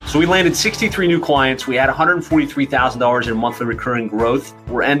So we landed 63 new clients. We had $143,000 in monthly recurring growth.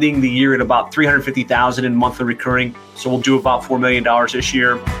 We're ending the year at about $350,000 in monthly recurring. So we'll do about $4 million this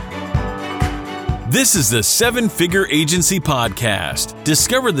year. This is the Seven Figure Agency Podcast.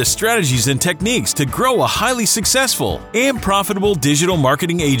 Discover the strategies and techniques to grow a highly successful and profitable digital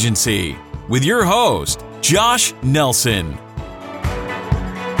marketing agency with your host, Josh Nelson.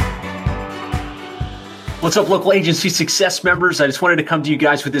 What's up, local agency success members? I just wanted to come to you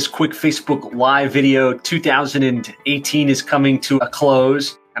guys with this quick Facebook Live video. 2018 is coming to a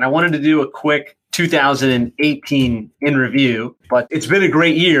close, and I wanted to do a quick 2018 in review, but it's been a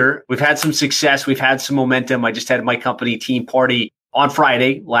great year. We've had some success. We've had some momentum. I just had my company team party on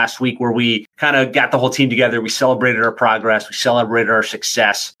Friday last week where we kind of got the whole team together. We celebrated our progress. We celebrated our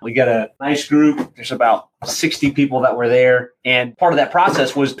success. We got a nice group. There's about 60 people that were there. And part of that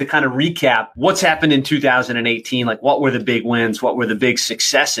process was to kind of recap what's happened in 2018, like what were the big wins, what were the big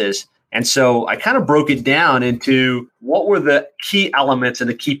successes. And so I kind of broke it down into what were the key elements and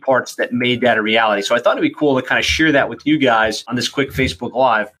the key parts that made that a reality. So I thought it'd be cool to kind of share that with you guys on this quick Facebook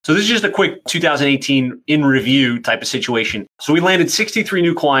Live. So this is just a quick 2018 in review type of situation. So we landed 63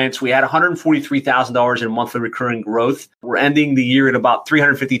 new clients. We had $143,000 in monthly recurring growth. We're ending the year at about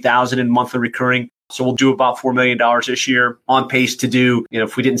 $350,000 in monthly recurring. So we'll do about $4 million this year, on pace to do,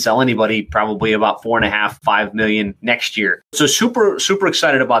 if we didn't sell anybody, probably about $4.5 million next year. So super, super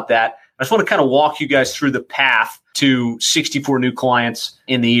excited about that. I just want to kind of walk you guys through the path to 64 new clients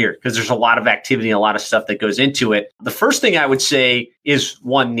in the year, because there's a lot of activity and a lot of stuff that goes into it. The first thing I would say is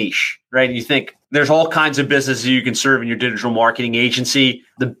one niche, right? You think there's all kinds of businesses you can serve in your digital marketing agency.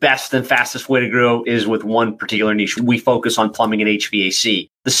 The best and fastest way to grow is with one particular niche. We focus on plumbing and HVAC.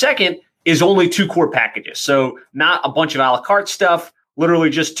 The second is only 2 core packages. So not a bunch of a la carte stuff, literally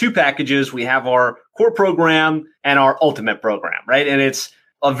just 2 packages. We have our core program and our ultimate program, right? And it's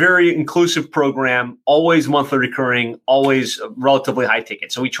a very inclusive program, always monthly recurring, always relatively high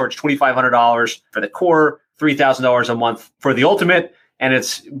ticket. So we charge $2,500 for the core, $3,000 a month for the ultimate. And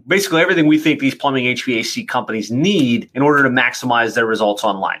it's basically everything we think these plumbing HVAC companies need in order to maximize their results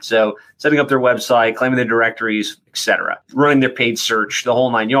online. So setting up their website, claiming their directories, etc., running their paid search, the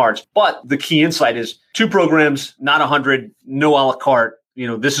whole 9 yards. But the key insight is 2 programs, not 100, no a la carte.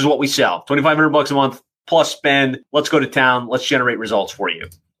 This is what we sell. $2,500 a month plus spend. Let's go to town. Let's generate results for you.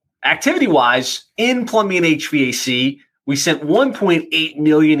 Activity-wise, in plumbing and HVAC, we sent 1.8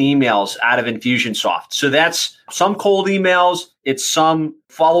 million emails out of Infusionsoft. So that's some cold emails. It's some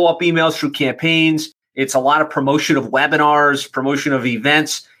follow-up emails through campaigns. It's a lot of promotion of webinars, promotion of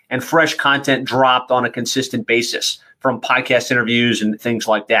events, and fresh content dropped on a consistent basis from podcast interviews and things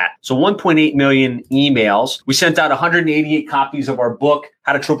like that. So 1.8 million emails. We sent out 188 copies of our book,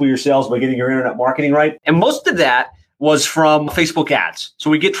 How to Triple Your Sales by Getting Your Internet Marketing Right. And most of that was from Facebook ads. So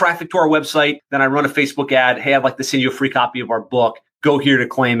we get traffic to our website. Then I run a Facebook ad. Hey, I'd like to send you a free copy of our book. Go here to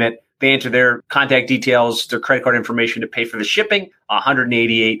claim it. They enter their contact details, their credit card information to pay for the shipping.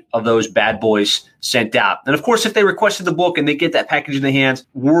 188 of those bad boys sent out. And of course, if they requested the book and they get that package in their hands,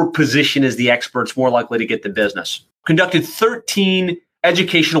 we're positioned as the experts more likely to get the business. Conducted 13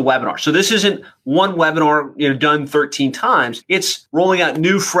 educational webinars. So this isn't one webinar, done 13 times. It's rolling out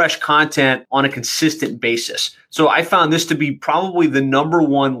new, fresh content on a consistent basis. So I found this to be probably the number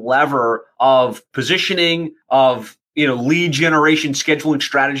one lever of positioning, of lead generation, scheduling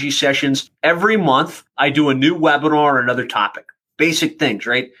strategy sessions. Every month, I do a new webinar or another topic. Basic things,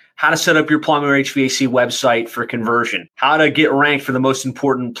 right? How to set up your plumbing or HVAC website for conversion. How to get ranked for the most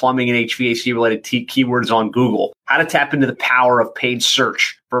important plumbing and HVAC related keywords on Google. How to tap into the power of paid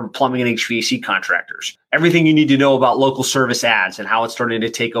search for plumbing and HVAC contractors. Everything you need to know about local service ads and how it's starting to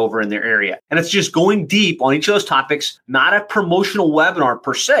take over in their area. And it's just going deep on each of those topics, not a promotional webinar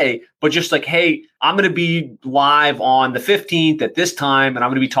per se, but just like, hey, I'm going to be live on the 15th at this time, and I'm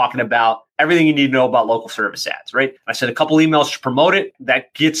going to be talking about everything you need to know about local service ads, right? I sent a couple emails to promote it.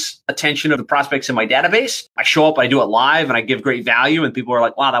 That gets attention of the prospects in my database. I show up, I do it live, and I give great value, and people are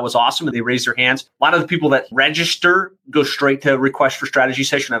like, wow, that was awesome, and they raise their hands. A lot of the people that register go straight to request for strategy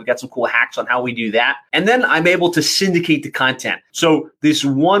session. I've got some cool hacks on how we do that. And then I'm able to syndicate the content. So this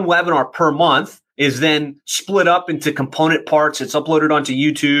one webinar per month is then split up into component parts. It's uploaded onto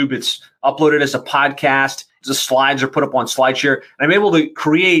YouTube. It's uploaded as a podcast. The slides are put up on SlideShare. And I'm able to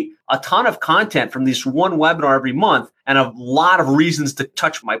create a ton of content from this one webinar every month. and a lot of reasons to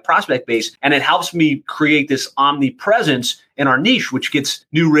touch my prospect base. And it helps me create this omnipresence in our niche, which gets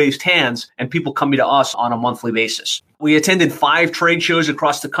new raised hands and people coming to us on a monthly basis. We attended 5 trade shows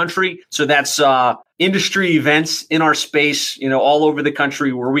across the country. So that's industry events in our space, all over the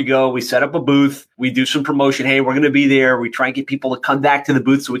country where we go. We set up a booth. We do some promotion. Hey, we're going to be there. We try and get people to come back to the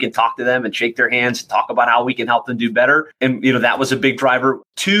booth so we can talk to them and shake their hands and talk about how we can help them do better. And, that was a big driver.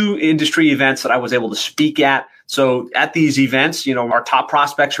 2 industry events that I was able to speak at. So at these events, our top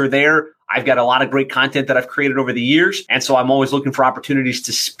prospects are there. I've got a lot of great content that I've created over the years. And so I'm always looking for opportunities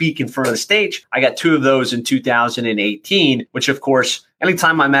to speak in front of the stage. I got 2 of those in 2018, which of course,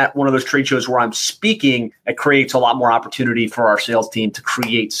 anytime I'm at one of those trade shows where I'm speaking, it creates a lot more opportunity for our sales team to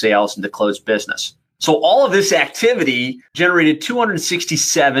create sales and to close business. So all of this activity generated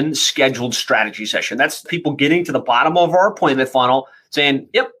 267 scheduled strategy sessions. That's people getting to the bottom of our appointment funnel saying,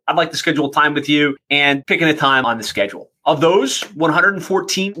 yep, I'd like to schedule time with you, and picking a time on the schedule. Of those,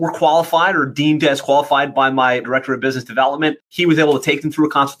 114 were qualified or deemed as qualified by my director of business development. He was able to take them through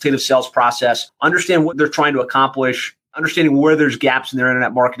a consultative sales process, understand what they're trying to accomplish, understanding where there's gaps in their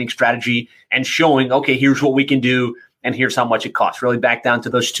internet marketing strategy, and showing, okay, here's what we can do, and here's how much it costs. Really back down to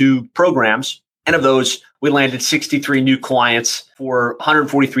those 2 programs. And of those, we landed 63 new clients for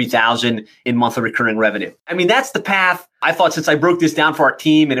 $143,000 in monthly recurring revenue. I mean, that's the path. I thought since I broke this down for our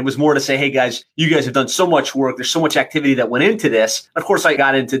team, and it was more to say, hey guys, you guys have done so much work. There's so much activity that went into this. Of course, I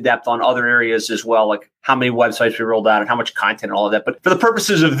got into depth on other areas as well, like how many websites we rolled out and how much content and all of that. But for the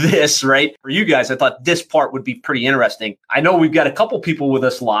purposes of this, right, for you guys, I thought this part would be pretty interesting. I know we've got a couple people with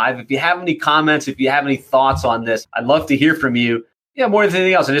us live. If you have any comments, if you have any thoughts on this, I'd love to hear from you. Yeah, more than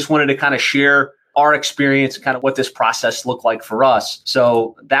anything else, I just wanted to kind of share our experience, kind of what this process looked like for us.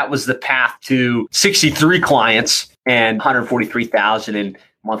 So that was the path to 63 clients and 143,000 in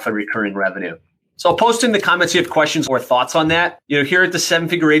monthly recurring revenue. So I'll post in the comments if you have questions or thoughts on that. Here at the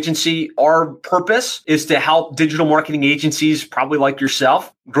 7-Figure Agency, our purpose is to help digital marketing agencies, probably like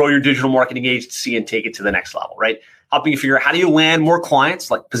yourself, grow your digital marketing agency and take it to the next level, right? Helping you figure out how do you land more clients,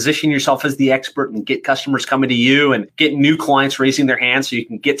 like position yourself as the expert and get customers coming to you and get new clients raising their hands so you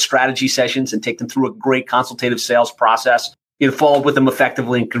can get strategy sessions and take them through a great consultative sales process. Follow up with them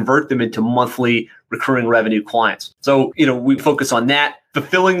effectively and convert them into monthly recurring revenue clients. So, we focus on that.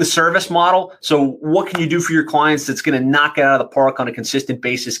 Fulfilling the service model. So what can you do for your clients that's going to knock it out of the park on a consistent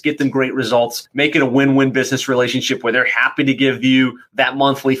basis, get them great results, make it a win-win business relationship where they're happy to give you that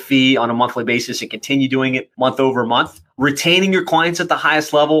monthly fee on a monthly basis and continue doing it month over month. Retaining your clients at the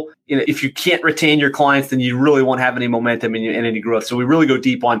highest level. If you can't retain your clients, then you really won't have any momentum and any growth. So we really go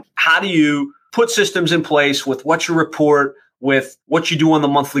deep on how do you put systems in place with what you report, with what you do on the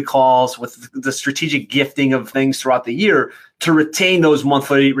monthly calls, with the strategic gifting of things throughout the year to retain those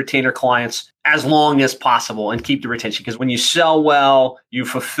monthly retainer clients as long as possible and keep the retention. Because when you sell well, you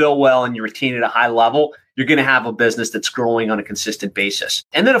fulfill well, and you retain at a high level, you're going to have a business that's growing on a consistent basis.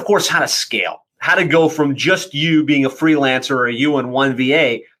 And then, of course, how to scale, how to go from just you being a freelancer or you and one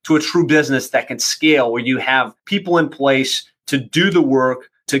VA to a true business that can scale where you have people in place to do the work,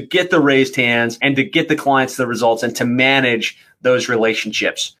 to get the raised hands and to get the clients the results and to manage those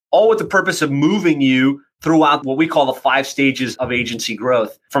relationships, all with the purpose of moving you throughout what we call the 5 stages of agency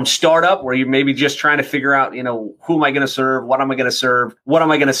growth. From startup, where you're maybe just trying to figure out, who am I going to serve? What am I going to serve? What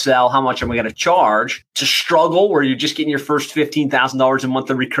am I going to sell? How much am I going to charge? To struggle, where you're just getting your first $15,000 a month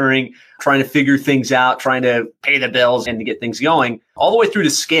of recurring, trying to figure things out, trying to pay the bills and to get things going, all the way through to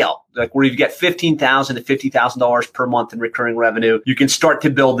scale, like where you've got $15,000 to $50,000 per month in recurring revenue. You can start to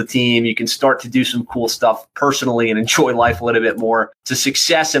build the team. You can start to do some cool stuff personally and enjoy life a little bit more, to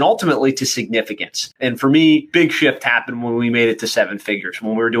success and ultimately to significance. And for me, big shift happened when we made it to 7 figures,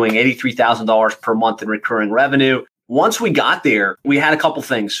 when we were doing $83,000 per month in recurring revenue. Once we got there, we had a couple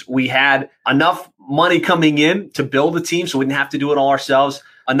things. We had enough money coming in to build a team so we didn't have to do it all ourselves,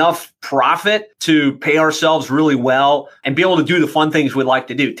 enough profit to pay ourselves really well and be able to do the fun things we like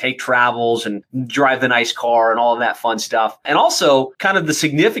to do, take travels and drive the nice car and all of that fun stuff. And also kind of the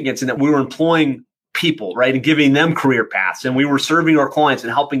significance in that we were employing people, right? And giving them career paths, and we were serving our clients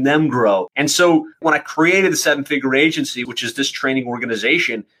and helping them grow. And so when I created the 7-Figure Agency, which is this training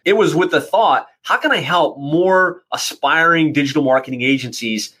organization, it was with the thought, how can I help more aspiring digital marketing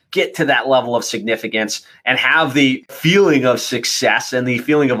agencies get to that level of significance and have the feeling of success and the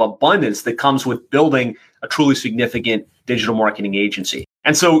feeling of abundance that comes with building a truly significant digital marketing agency.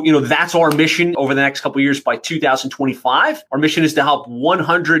 And so, that's our mission over the next couple of years. By 2025, our mission is to help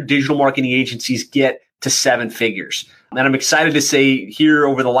 100 digital marketing agencies get to 7 figures. And I'm excited to say here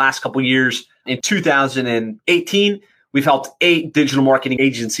over the last couple of years, in 2018, we've helped 8 digital marketing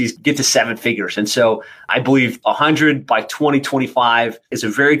agencies get to 7 figures. And so I believe 100 by 2025 is a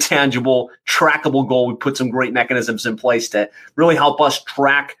very tangible, trackable goal. We put some great mechanisms in place to really help us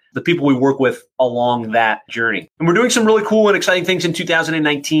track the people we work with along that journey. And we're doing some really cool and exciting things in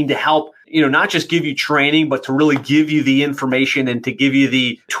 2019 to help, not just give you training, but to really give you the information and to give you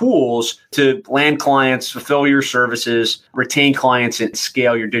the tools to land clients, fulfill your services, retain clients, and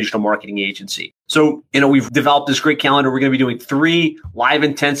scale your digital marketing agency. So, we've developed this great calendar. We're going to be doing 3 live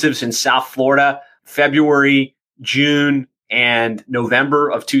intensives in South Florida, February, June, and November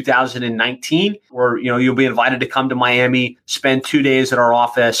of 2019, where, you'll be invited to come to Miami, spend 2 days at our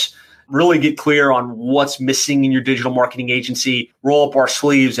office, really get clear on what's missing in your digital marketing agency, roll up our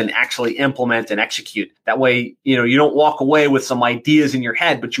sleeves and actually implement and execute. That way, you don't walk away with some ideas in your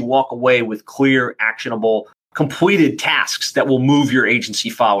head, but you walk away with clear, actionable, completed tasks that will move your agency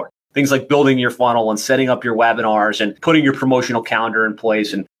forward. Things like building your funnel and setting up your webinars and putting your promotional calendar in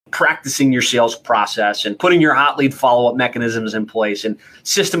place and practicing your sales process and putting your hot lead follow-up mechanisms in place and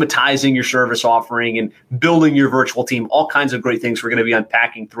systematizing your service offering and building your virtual team, all kinds of great things we're going to be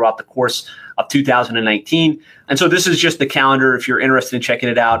unpacking throughout the course of 2019. And so this is just the calendar. If you're interested in checking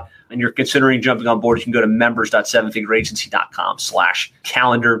it out and you're considering jumping on board, you can go to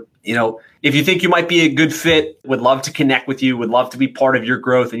members.sevenfigureagency.com/calendar. If you think you might be a good fit, would love to connect with you, would love to be part of your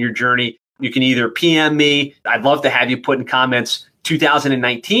growth and your journey. You can either PM me. I'd love to have you put in comments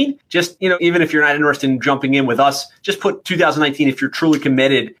 2019, just, even if you're not interested in jumping in with us, just put 2019 if you're truly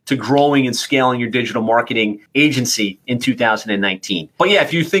committed to growing and scaling your digital marketing agency in 2019. But yeah,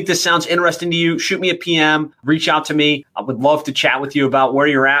 if you think this sounds interesting to you, shoot me a PM, reach out to me. I would love to chat with you about where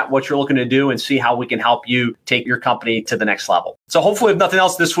you're at, what you're looking to do, and see how we can help you take your company to the next level. So hopefully, if nothing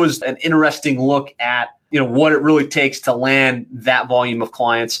else, this was an interesting look at what it really takes to land that volume of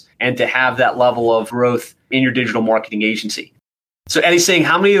clients and to have that level of growth in your digital marketing agency. So Eddie's saying,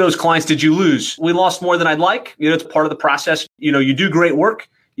 how many of those clients did you lose? We lost more than I'd like. It's part of the process. You do great work.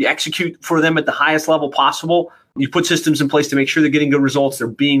 You execute for them at the highest level possible. You put systems in place to make sure they're getting good results. They're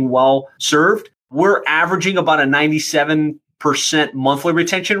being well served. We're averaging about a 97% monthly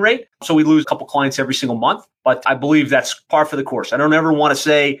retention rate. So we lose a couple clients every single month. But I believe that's par for the course. I don't ever want to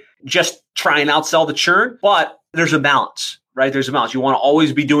say just try and outsell the churn, but there's a balance. Right? There's a balance. You want to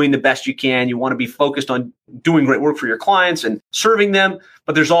always be doing the best you can. You want to be focused on doing great work for your clients and serving them.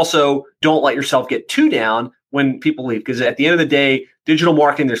 But there's also, don't let yourself get too down when people leave. Because at the end of the day, digital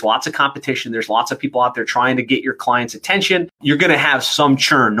marketing, there's lots of competition. There's lots of people out there trying to get your clients' attention. You're going to have some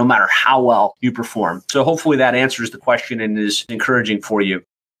churn no matter how well you perform. So hopefully that answers the question and is encouraging for you.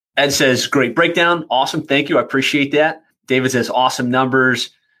 Ed says, great breakdown. Awesome. Thank you. I appreciate that. David says, awesome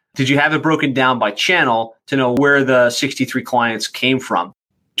numbers. Did you have it broken down by channel to know where the 63 clients came from?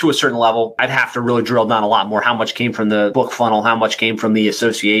 To a certain level, I'd have to really drill down a lot more. How much came from the book funnel? How much came from the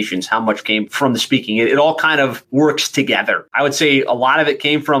associations? How much came from the speaking? It all kind of works together. I would say a lot of it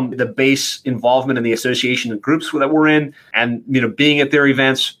came from the base involvement in the association and groups that we're in and, being at their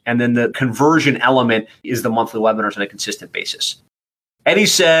events. And then the conversion element is the monthly webinars on a consistent basis. Eddie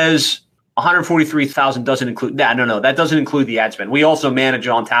says, 143,000 doesn't include that. No, that doesn't include the ad spend. We also manage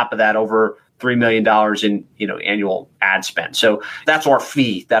on top of that over $3 million in annual ad spend. So that's our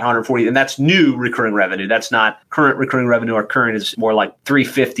fee, that 140, and that's new recurring revenue. That's not current recurring revenue. Our current is more like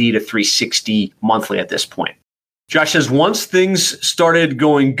 350 to 360 monthly at this point. Josh says, once things started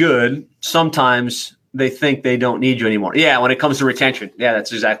going good, sometimes they think they don't need you anymore. Yeah, when it comes to retention. Yeah,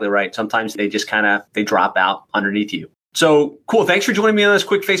 that's exactly right. Sometimes they just they drop out underneath you. So cool. Thanks for joining me on this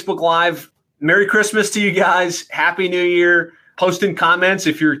quick Facebook Live. Merry Christmas to you guys. Happy New Year. Post in comments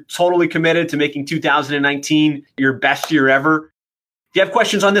if you're totally committed to making 2019 your best year ever. If you have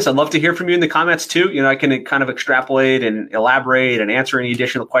questions on this, I'd love to hear from you in the comments too. I can kind of extrapolate and elaborate and answer any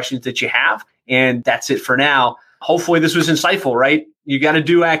additional questions that you have. And that's it for now. Hopefully this was insightful, right? You got to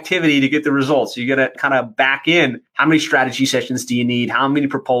do activity to get the results. You got to kind of back in how many strategy sessions do you need? How many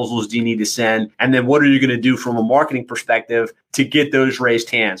proposals do you need to send? And then what are you going to do from a marketing perspective to get those raised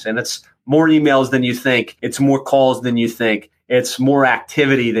hands? And it's more emails than you think. It's more calls than you think. It's more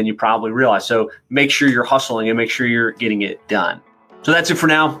activity than you probably realize. So make sure you're hustling and make sure you're getting it done. So that's it for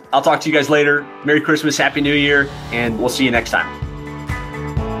now. I'll talk to you guys later. Merry Christmas, Happy New Year, and we'll see you next time.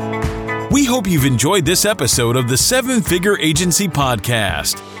 We hope you've enjoyed this episode of the 7-Figure Agency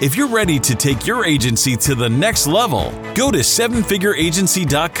Podcast. If you're ready to take your agency to the next level, go to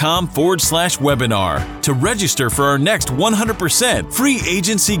 7figureagency.com/webinar to register for our next 100% free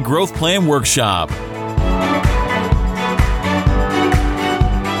agency growth plan workshop.